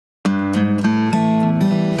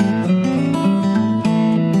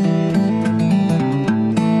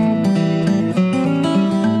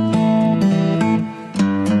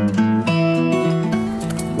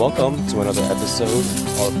Welcome to another episode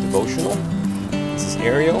of Devotional. This is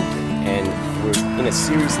Ariel, and we're in a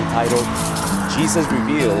series entitled Jesus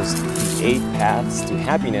Reveals the 8 Paths to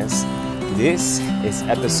Happiness. This is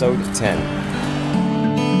episode 10.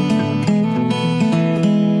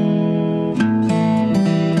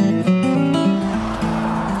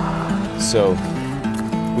 So,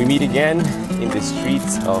 we meet again in the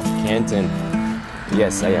streets of Canton.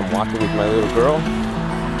 Yes, I am walking with my little girl,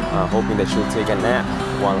 hoping that she'll take a nap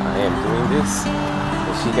while I am doing this.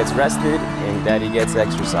 That she gets rested and Daddy gets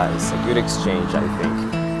exercise. A good exchange, I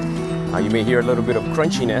think. You may hear a little bit of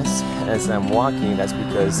crunchiness as I'm walking. That's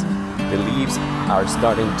because the leaves are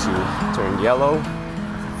starting to turn yellow.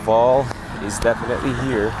 Fall is definitely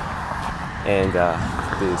here. And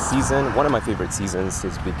the season, one of my favorite seasons,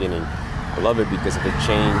 is beginning. I love it because of the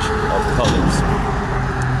change of colors.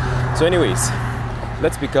 So anyways,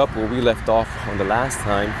 let's pick up where we left off on the last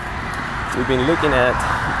time. We've been looking at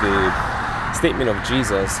the statement of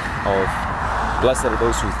Jesus of blessed are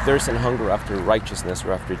those who thirst and hunger after righteousness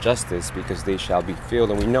or after justice, because they shall be filled.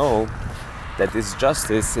 And we know that this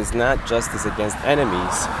justice is not justice against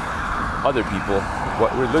enemies, other people.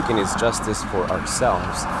 What we're looking is justice for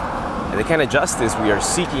ourselves. And the kind of justice we are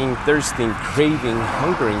seeking, thirsting, craving,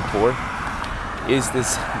 hungering for is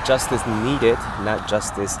this justice needed, not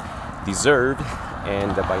justice deserved.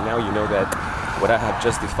 And by now you know that what I have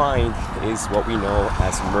just defined is what we know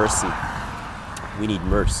as mercy. We need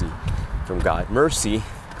mercy from God. Mercy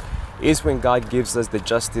is when God gives us the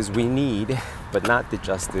justice we need, but not the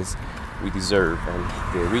justice we deserve.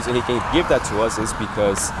 And the reason He can give that to us is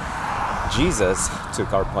because Jesus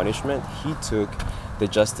took our punishment. He took the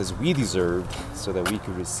justice we deserved so that we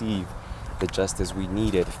could receive the justice we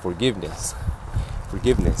needed, forgiveness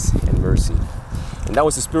and mercy. And that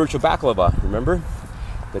was the spiritual baklava, remember?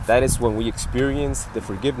 That is when we experience the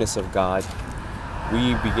forgiveness of God,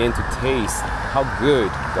 we begin to taste how good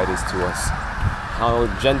God is to us, how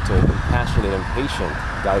gentle, compassionate, and patient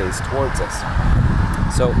God is towards us.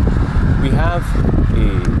 So we have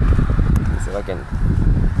let me see if I can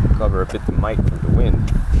cover a bit the mic from the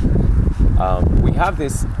wind. We have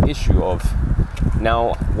this issue of,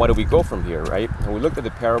 now what do we go from here, right? And we looked at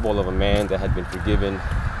the parable of a man that had been forgiven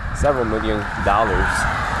several $1 million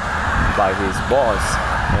by his boss,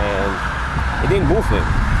 and it didn't move him,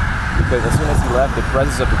 because as soon as he left the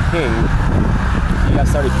presence of the king, he got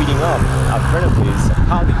started beating up a friend of his, a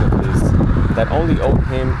colleague of his, that only owed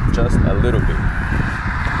him just a little bit.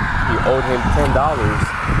 He owed him $10,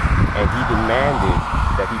 and he demanded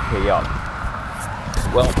that he pay up.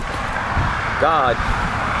 Well, God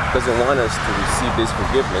doesn't want us to receive this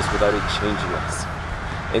forgiveness without it changing us.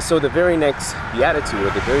 And so the very next beatitude,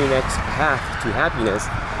 or the very next path to happiness,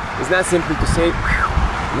 is not simply to say,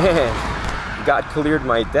 man, God cleared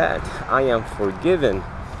my debt, I am forgiven.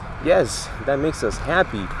 Yes, that makes us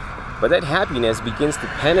happy, but that happiness begins to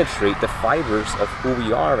penetrate the fibers of who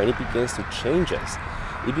we are, and it begins to change us.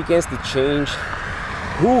 It begins to change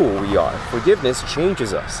who we are. Forgiveness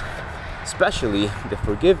changes us, especially the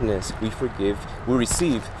forgiveness we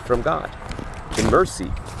receive from God. The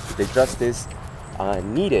mercy, the justice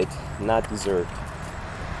needed, not deserved.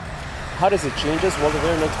 How does it change us? Well, the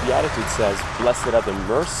very next beatitude says, blessed are the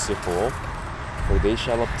merciful, for they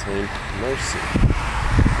shall obtain mercy.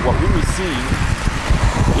 What we receive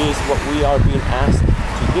is what we are being asked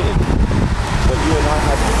to give. What you and I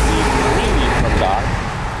have received freely from God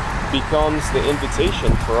becomes the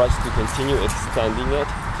invitation for us to continue extending it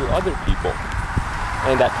to other people.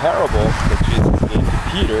 And that parable that Jesus gave to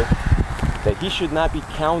Peter, that he should not be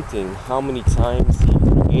counting how many times he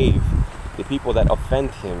forgave the people that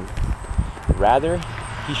offend him. Rather,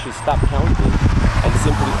 he should stop counting and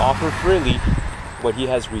simply offer freely what he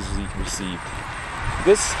has received.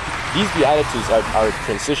 These beatitudes are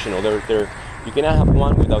transitional. You cannot have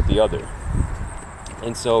one without the other.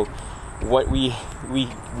 And so what we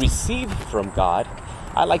receive from God,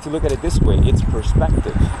 I like to look at it this way. It's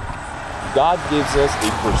perspective. God gives us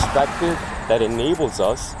a perspective that enables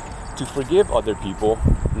us to forgive other people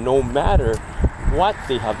no matter what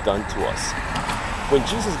they have done to us. When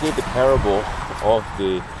Jesus gave the parable of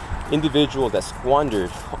the individual that squandered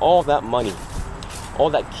all that money, all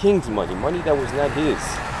that king's money that was not his,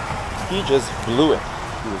 he just blew it.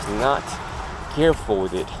 He was not careful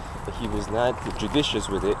with it. He was not judicious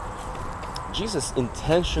with it. Jesus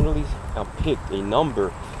intentionally picked a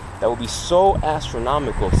number that would be so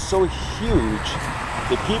astronomical, so huge,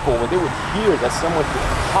 that people, when they would hear that someone could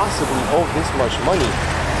possibly owe this much money,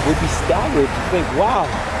 would be staggered to think, wow,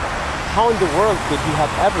 how in the world could he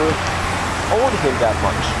have ever owed him that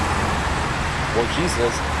much? Well,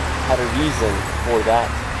 Jesus had a reason for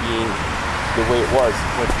that being the way it was,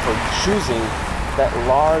 but for choosing that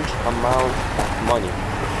large amount of money.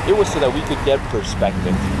 It was so that we could get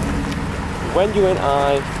perspective. When you and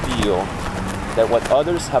I feel that what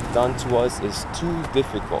others have done to us is too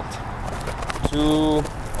difficult, too,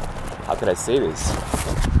 how could I say this,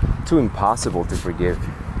 too impossible to forgive.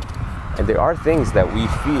 And there are things that we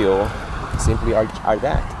feel simply are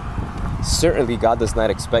that. Certainly God does not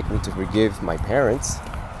expect me to forgive my parents,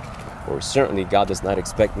 or certainly God does not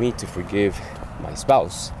expect me to forgive my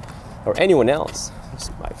spouse or anyone else,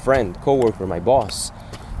 my friend, coworker, my boss,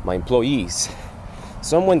 my employees,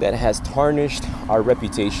 someone that has tarnished our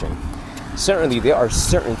reputation. Certainly there are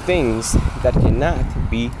certain things that cannot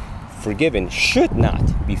be forgiven, should not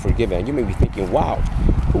be forgiven. You may be thinking, wow,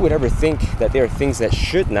 who would ever think that there are things that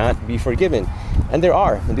should not be forgiven? And there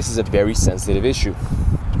are, and this is a very sensitive issue.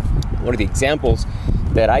 One of the examples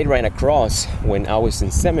that I ran across when I was in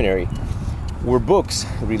seminary were books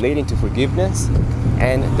relating to forgiveness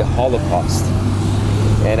and the Holocaust.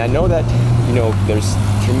 And I know that, there's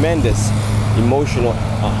tremendous emotional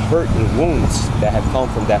hurt and wounds that have come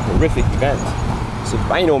from that horrific event. So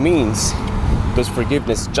by no means does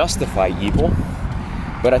forgiveness justify evil,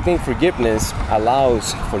 but I think forgiveness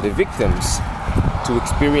allows for the victims to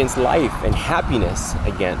experience life and happiness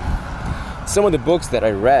again. Some of the books that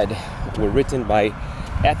I read were written by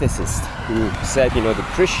ethicists who said, the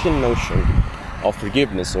Christian notion of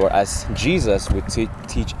forgiveness, or as Jesus would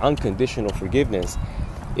teach, unconditional forgiveness,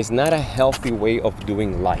 is not a healthy way of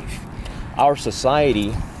doing life. Our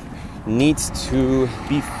society needs to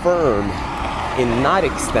be firm in not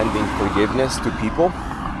extending forgiveness to people,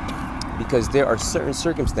 because there are certain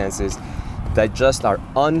circumstances that just are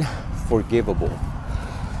unforgivable.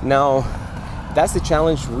 Now, that's the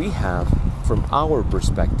challenge we have from our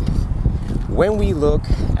perspective. When we look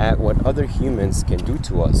at what other humans can do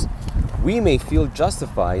to us, we may feel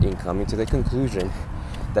justified in coming to the conclusion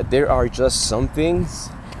that there are just some things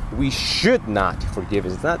we should not forgive.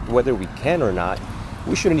 It's not whether we can or not.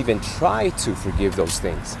 We shouldn't even try to forgive those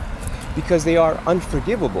things because they are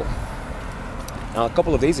unforgivable. Now, a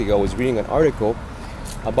couple of days ago, I was reading an article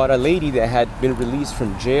about a lady that had been released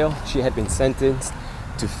from jail. She had been sentenced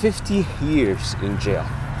to 50 years in jail.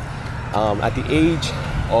 At the age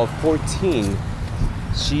of 14,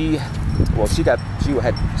 she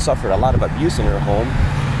had suffered a lot of abuse in her home,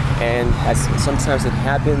 and as sometimes it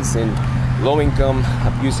happens in low-income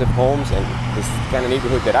abusive homes and this kind of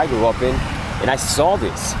neighborhood that I grew up in, and I saw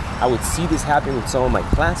this. I would see this happen with some of my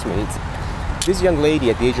classmates. This young lady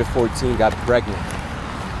at the age of 14 got pregnant,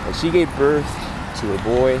 and she gave birth to a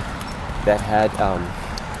boy that had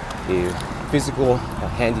physical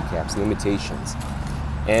handicaps, limitations,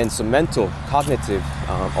 and some mental, cognitive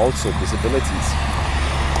also disabilities.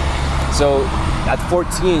 So at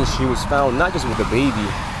 14, she was found not just with a baby,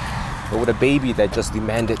 but with a baby that just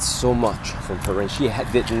demanded so much from her, and she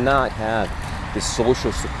did not have the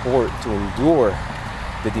social support to endure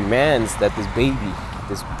the demands that this baby,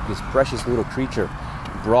 this precious little creature,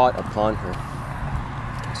 brought upon her.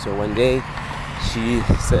 So one day, she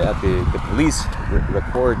said, the police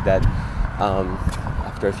record that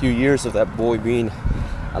after a few years of that boy being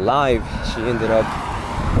alive, she ended up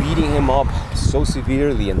beating him up so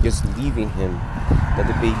severely and just leaving him that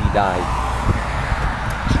the baby died.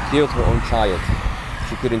 She killed her own child.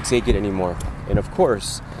 She couldn't take it anymore. And of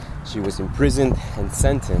course, she was imprisoned and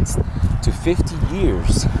sentenced to 50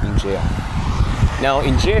 years in jail. Now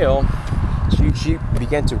in jail, she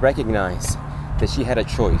began to recognize that she had a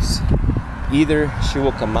choice. Either she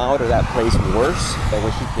will come out of that place worse than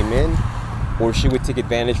when she came in, or she would take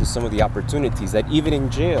advantage of some of the opportunities that even in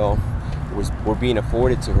jail were being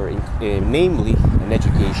afforded to her, namely an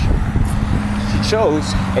education. She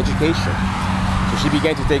chose education. So she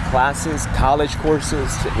began to take classes, college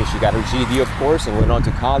courses. She got her GED, of course, and went on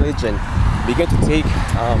to college and began to take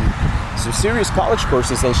some serious college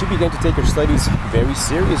courses, and she began to take her studies very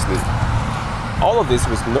seriously. All of this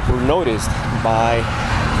was noticed by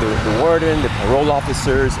the warden, the parole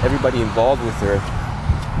officers, everybody involved with her.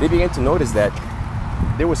 They began to notice that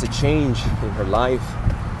there was a change in her life,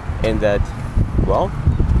 and that, well,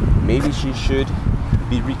 maybe she should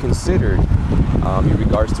be reconsidered in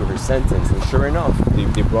regards to her sentence. And sure enough,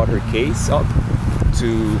 they brought her case up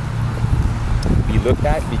to be looked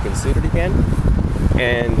at, be considered again,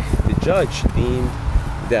 and the judge deemed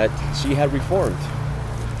that she had reformed.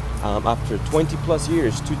 After 20 plus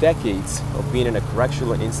years, 2 decades of being in a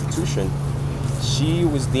correctional institution, she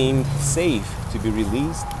was deemed safe to be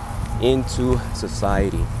released into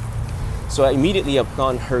society. So immediately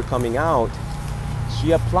upon her coming out,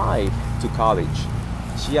 she applied to college.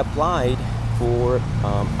 She applied for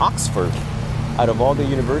Oxford out of all the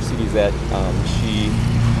universities that she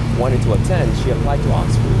wanted to attend, she applied to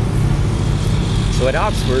Oxford. So at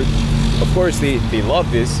Oxford, of course, they love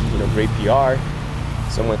this, great PR.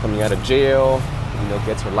 Someone coming out of jail,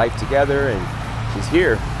 gets her life together, and she's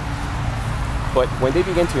here. But when they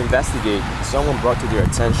began to investigate, someone brought to their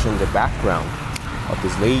attention the background of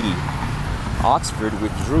this lady. Oxford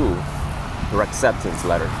withdrew her acceptance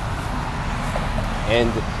letter. And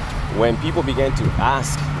when people began to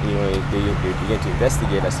ask, they began to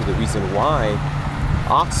investigate as to the reason why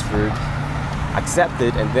Oxford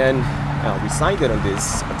accepted and then resigned it on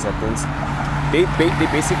this acceptance, they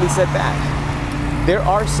basically said that there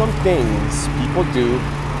are some things people do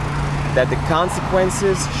that the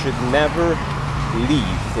consequences should never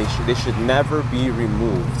leave. They should never be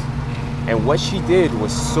removed. And what she did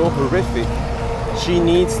was so horrific. She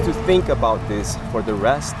needs to think about this for the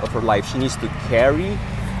rest of her life. She needs to carry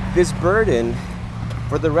this burden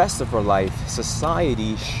for the rest of her life.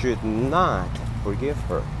 Society should not forgive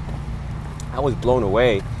her. I was blown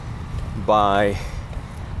away by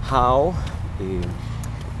how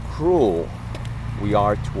cruel we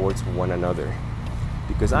are towards one another.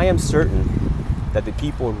 Because I am certain that the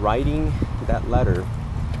people writing that letter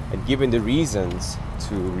and giving the reasons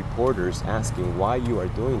to reporters asking why you are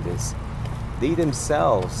doing this, they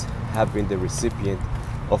themselves have been the recipient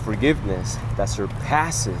of forgiveness that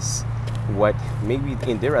surpasses what maybe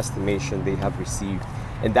in their estimation they have received.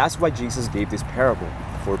 And that's why Jesus gave this parable,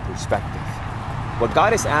 for perspective. What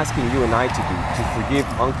God is asking you and I to do, to forgive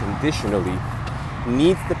unconditionally,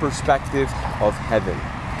 needs the perspective of heaven.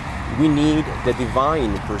 We need the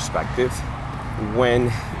divine perspective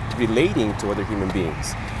when relating to other human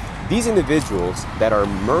beings. These individuals that are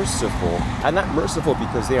merciful are not merciful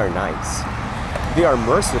because they are nice. They are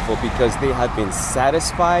merciful because they have been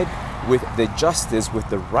satisfied with the justice, with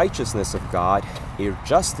the righteousness of God, a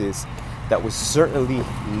justice that was certainly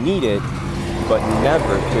needed but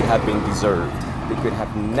never could have been deserved. They could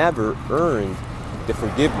have never earned the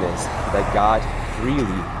forgiveness that God freely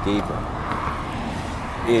gave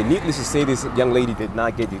them. Needless to say, this young lady did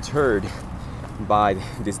not get deterred by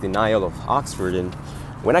this denial of Oxford, and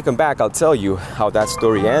when I come back, I'll tell you how that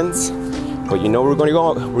story ends. But we're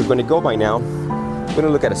going to go by now. We're going to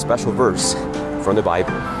look at a special verse from the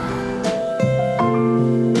Bible.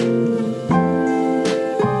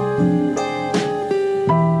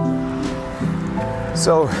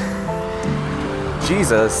 So,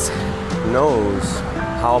 Jesus knows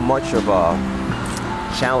how much of a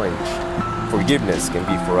challenge forgiveness can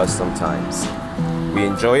be for us sometimes. We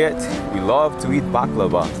enjoy it, we love to eat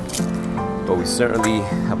baklava, but we certainly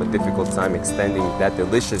have a difficult time extending that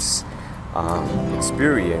delicious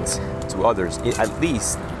experience to others, at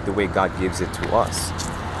least the way God gives it to us.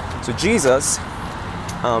 So Jesus,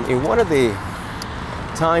 in one of the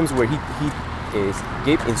times where he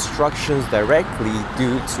gave instructions directly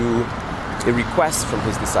due to a request from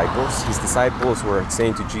his disciples were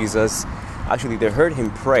saying to Jesus, actually they heard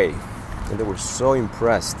him pray, and they were so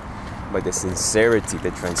impressed by the sincerity,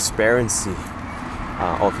 the transparency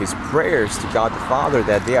of his prayers to God the Father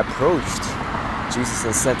that they approached Jesus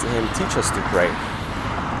and said to him, "Teach us to pray."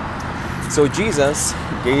 So Jesus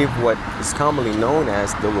gave what is commonly known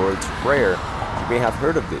as the Lord's Prayer. You may have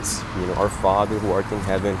heard of this. Our Father who art in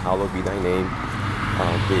heaven, hallowed be thy name.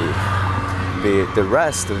 The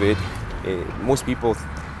rest of it, most people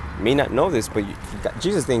may not know this, but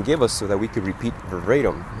Jesus didn't give us so that we could repeat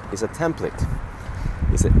verbatim. It's a template.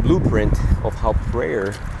 It's a blueprint of how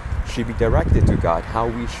prayer should be directed to God, how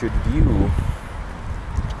we should view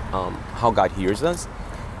how God hears us,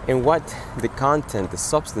 and what the content, the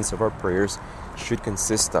substance of our prayers should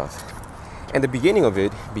consist of. And the beginning of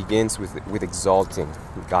it begins with exalting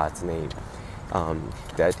God's name,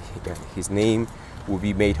 that his name will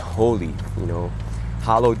be made holy,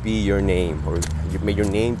 hallowed be your name, or may your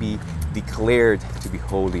name be declared to be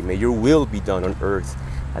holy. May your will be done on earth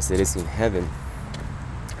as it is in heaven.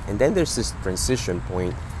 And then there's this transition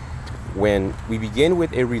point when we begin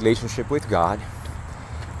with a relationship with God,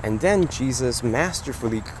 and then Jesus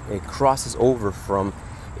masterfully crosses over from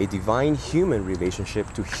a divine human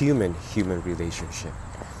relationship to human relationship.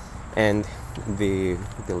 And the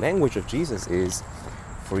language of Jesus is,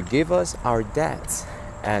 forgive us our debts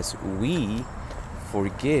as we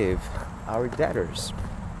forgive our debtors.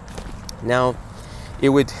 Now,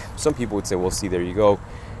 some people would say, well, see, there you go.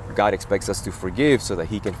 God expects us to forgive so that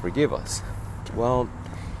he can forgive us. Well,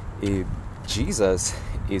 Jesus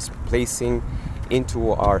is placing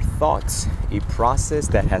into our thoughts a process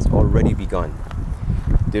that has already begun.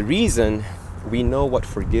 The reason we know what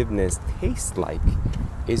forgiveness tastes like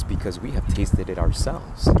is because we have tasted it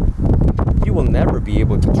ourselves. you will never be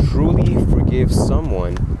able to truly forgive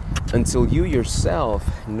someone until you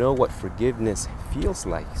yourself know what forgiveness feels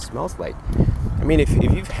like, smells like. I mean, if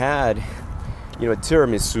you've had,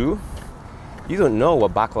 tiramisu, you don't know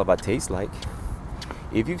what baklava tastes like.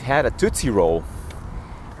 If you've had a Tootsie Roll,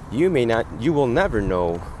 you will never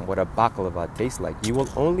know what a baklava tastes like. You will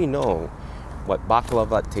only know what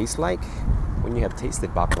baklava tastes like when you have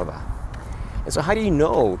tasted baklava. And so how do you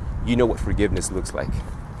know what forgiveness looks like?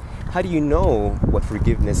 How do you know what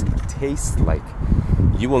forgiveness tastes like?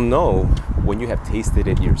 You will know when you have tasted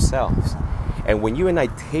it yourselves. And when you and I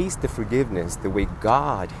taste the forgiveness the way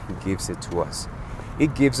God gives it to us,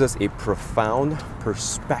 it gives us a profound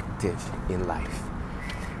perspective in life.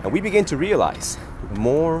 And we begin to realize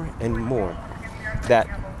more and more that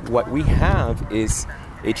what we have is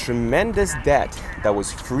a tremendous debt that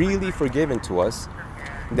was freely forgiven to us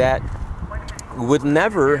that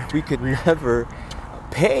we could never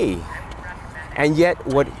pay. And yet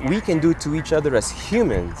what we can do to each other as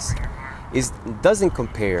humans doesn't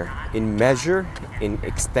compare in measure, in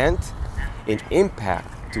extent, in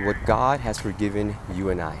impact to what God has forgiven you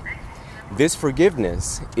and I. This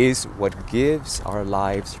forgiveness is what gives our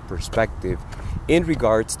lives perspective in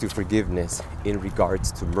regards to forgiveness, in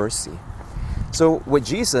regards to mercy. So what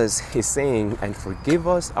Jesus is saying, and forgive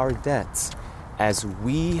us our debts as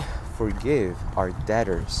we forgive our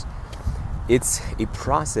debtors. It's a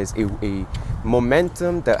process, a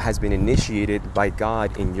momentum that has been initiated by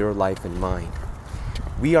God in your life and mine.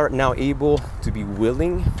 We are now able to be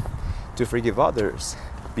willing to forgive others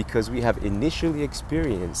because we have initially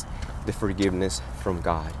experienced the forgiveness from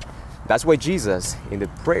God. That's why Jesus in the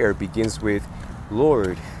prayer begins with,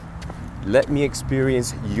 Lord, let me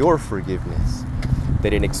experience your forgiveness,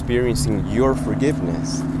 that in experiencing your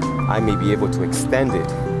forgiveness, I may be able to extend it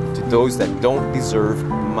to those that don't deserve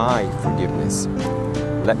my forgiveness.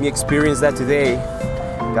 Let me experience that today.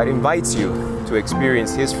 God invites you to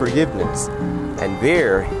experience His forgiveness, and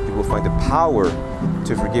there you will find the power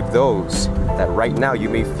to forgive those that right now you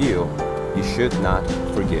may feel you should not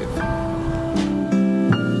forgive.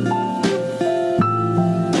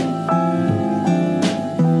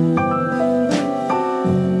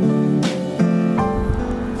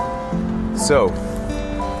 So,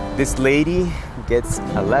 this lady gets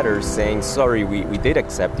a letter saying, sorry, we did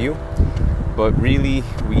accept you, but really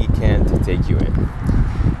we can't take you in.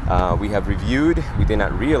 We have reviewed, we did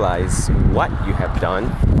not realize what you have done,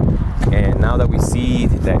 and now that we see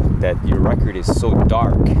that your record is so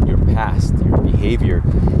dark, your past, your behavior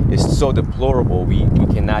is so deplorable, we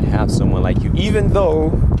cannot have someone like you, even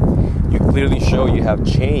though you clearly show you have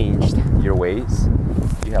changed your ways,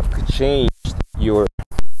 you have changed your...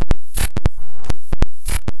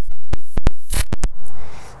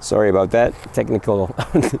 Sorry about that, technical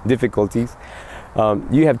difficulties.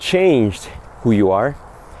 You have changed who you are.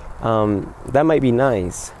 That might be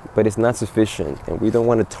nice, but it's not sufficient. And we don't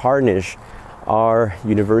want to tarnish our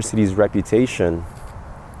university's reputation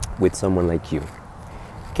with someone like you.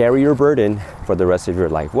 Carry your burden for the rest of your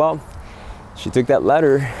life. Well, she took that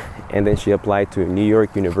letter and then she applied to New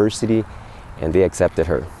York University and they accepted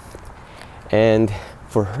her. And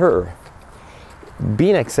for her,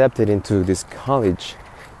 being accepted into this college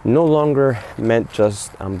no longer meant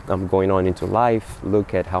just I'm going on into life,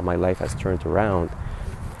 look at how my life has turned around.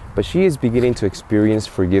 But she is beginning to experience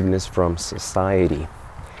forgiveness from society.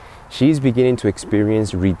 She is beginning to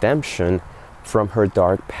experience redemption from her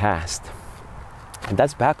dark past. And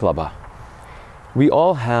that's baklava. We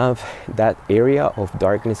all have that area of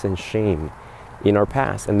darkness and shame in our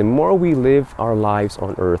past. And the more we live our lives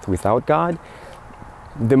on earth without God,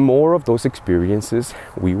 the more of those experiences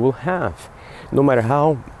we will have. No matter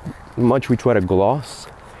how much we try to gloss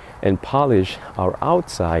and polish our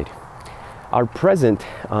outside, our present,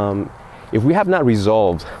 if we have not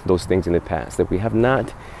resolved those things in the past, if we have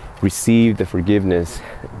not received the forgiveness,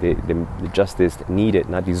 the justice needed,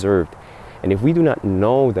 not deserved, and if we do not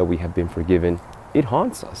know that we have been forgiven, it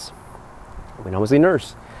haunts us. When I was a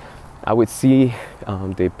nurse, I would see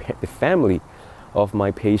the family of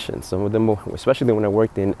my patients. Some of them, especially when I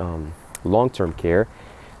worked in long-term care,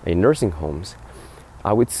 in nursing homes,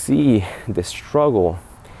 I would see the struggle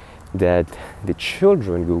that the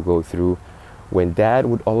children will go through when dad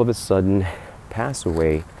would all of a sudden pass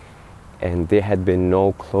away and there had been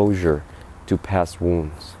no closure to past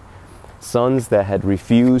wounds. Sons that had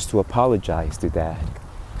refused to apologize to dad.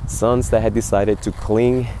 Sons that had decided to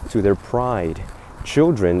cling to their pride.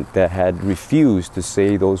 Children that had refused to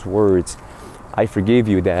say those words, I forgive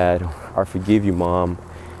you, Dad, or I forgive you, Mom.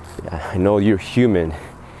 I know you're human.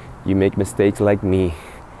 You make mistakes like me,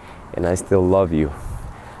 and I still love you.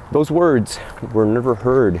 Those words were never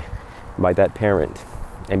heard by that parent.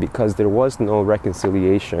 And because there was no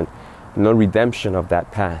reconciliation, no redemption of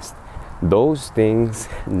that past, those things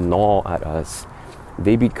gnaw at us.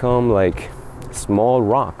 They become like small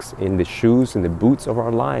rocks in the shoes and the boots of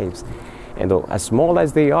our lives. And though as small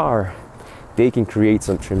as they are, they can create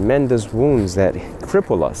some tremendous wounds that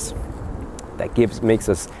cripple us, that makes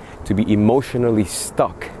us to be emotionally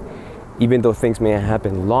stuck. Even though things may have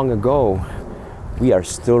happened long ago, we are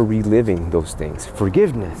still reliving those things.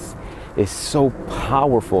 Forgiveness is so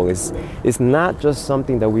powerful. It's not just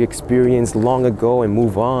something that we experienced long ago and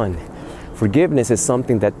move on. Forgiveness is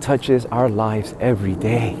something that touches our lives every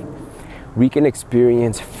day. We can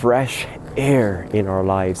experience fresh air in our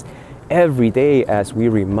lives every day as we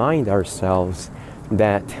remind ourselves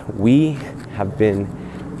that we have been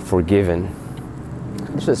forgiven.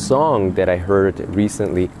 There's a song that I heard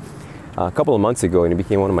recently, a couple of months ago, and it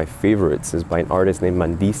became one of my favorites. It's by an artist named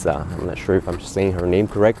Mandisa. I'm not sure if I'm saying her name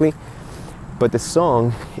correctly, but the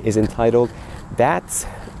song is entitled, "That's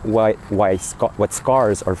what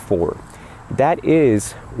scars are for." That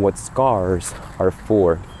is what scars are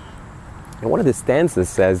for. And one of the stanzas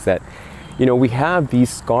says that, we have these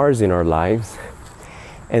scars in our lives,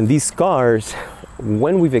 and these scars,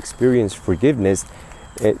 when we've experienced forgiveness,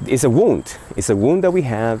 it's a wound. It's a wound that we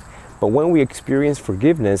have, but when we experience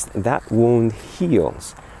forgiveness, that wound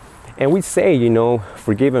heals. And we say,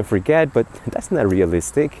 forgive and forget, but that's not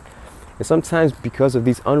realistic. And sometimes because of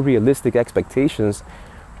these unrealistic expectations,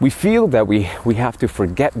 we feel that we have to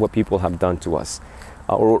forget what people have done to us,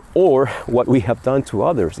 or what we have done to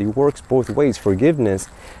others. It works both ways. Forgiveness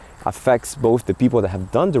affects both the people that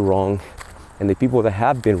have done the wrong and the people that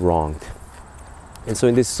have been wronged. And so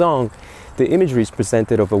in this song, the imagery is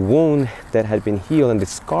presented of a wound that had been healed, and the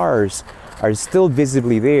scars are still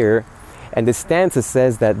visibly there. And the stanza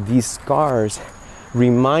says that these scars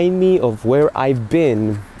remind me of where I've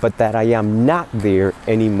been, but that I am not there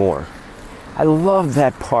anymore. I love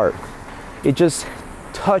that part. It just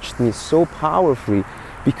touched me so powerfully,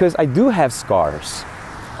 because I do have scars.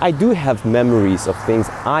 I do have memories of things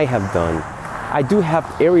I have done. I do have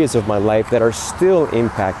areas of my life that are still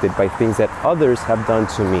impacted by things that others have done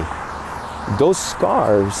to me. Those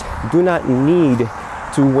scars do not need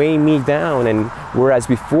to weigh me down, and whereas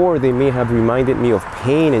before they may have reminded me of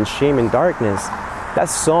pain and shame and darkness, that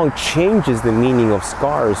song changes the meaning of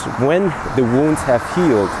scars when the wounds have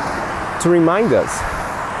healed, to remind us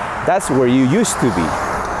that's where you used to be,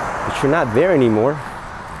 but you're not there anymore.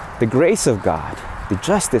 The grace of God, the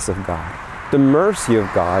justice of God, the mercy of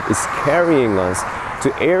God is carrying us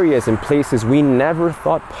to areas and places we never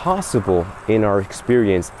thought possible in our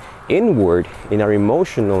experience, inward, in our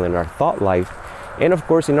emotional and our thought life, and of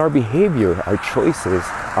course in our behavior, our choices,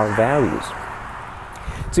 our values.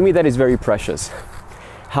 To me, that is very precious.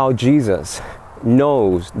 How Jesus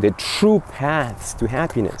knows the true paths to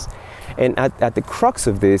happiness. And at the crux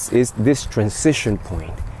of this is this transition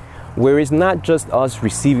point, where it's not just us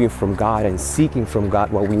receiving from God and seeking from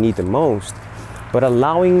God what we need the most, but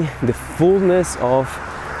allowing the fullness of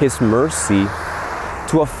His mercy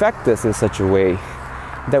to affect us in such a way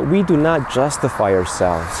that we do not justify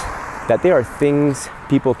ourselves, that there are things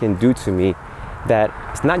people can do to me that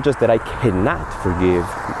it's not just that I cannot forgive,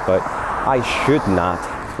 but I should not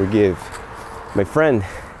forgive. My friend,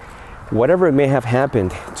 whatever may have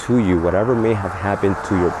happened to you, whatever may have happened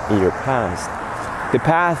to in your past, the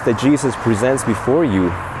path that Jesus presents before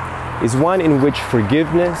you is one in which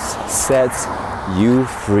forgiveness sets you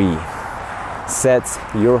free, sets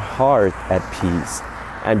your heart at peace,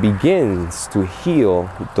 and begins to heal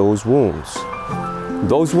those wounds.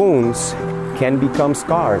 Those wounds can become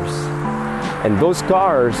scars, and those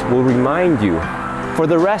scars will remind you for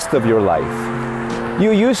the rest of your life.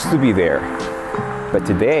 You used to be there, but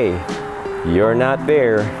today you're not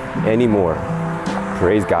there anymore.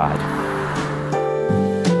 Praise God.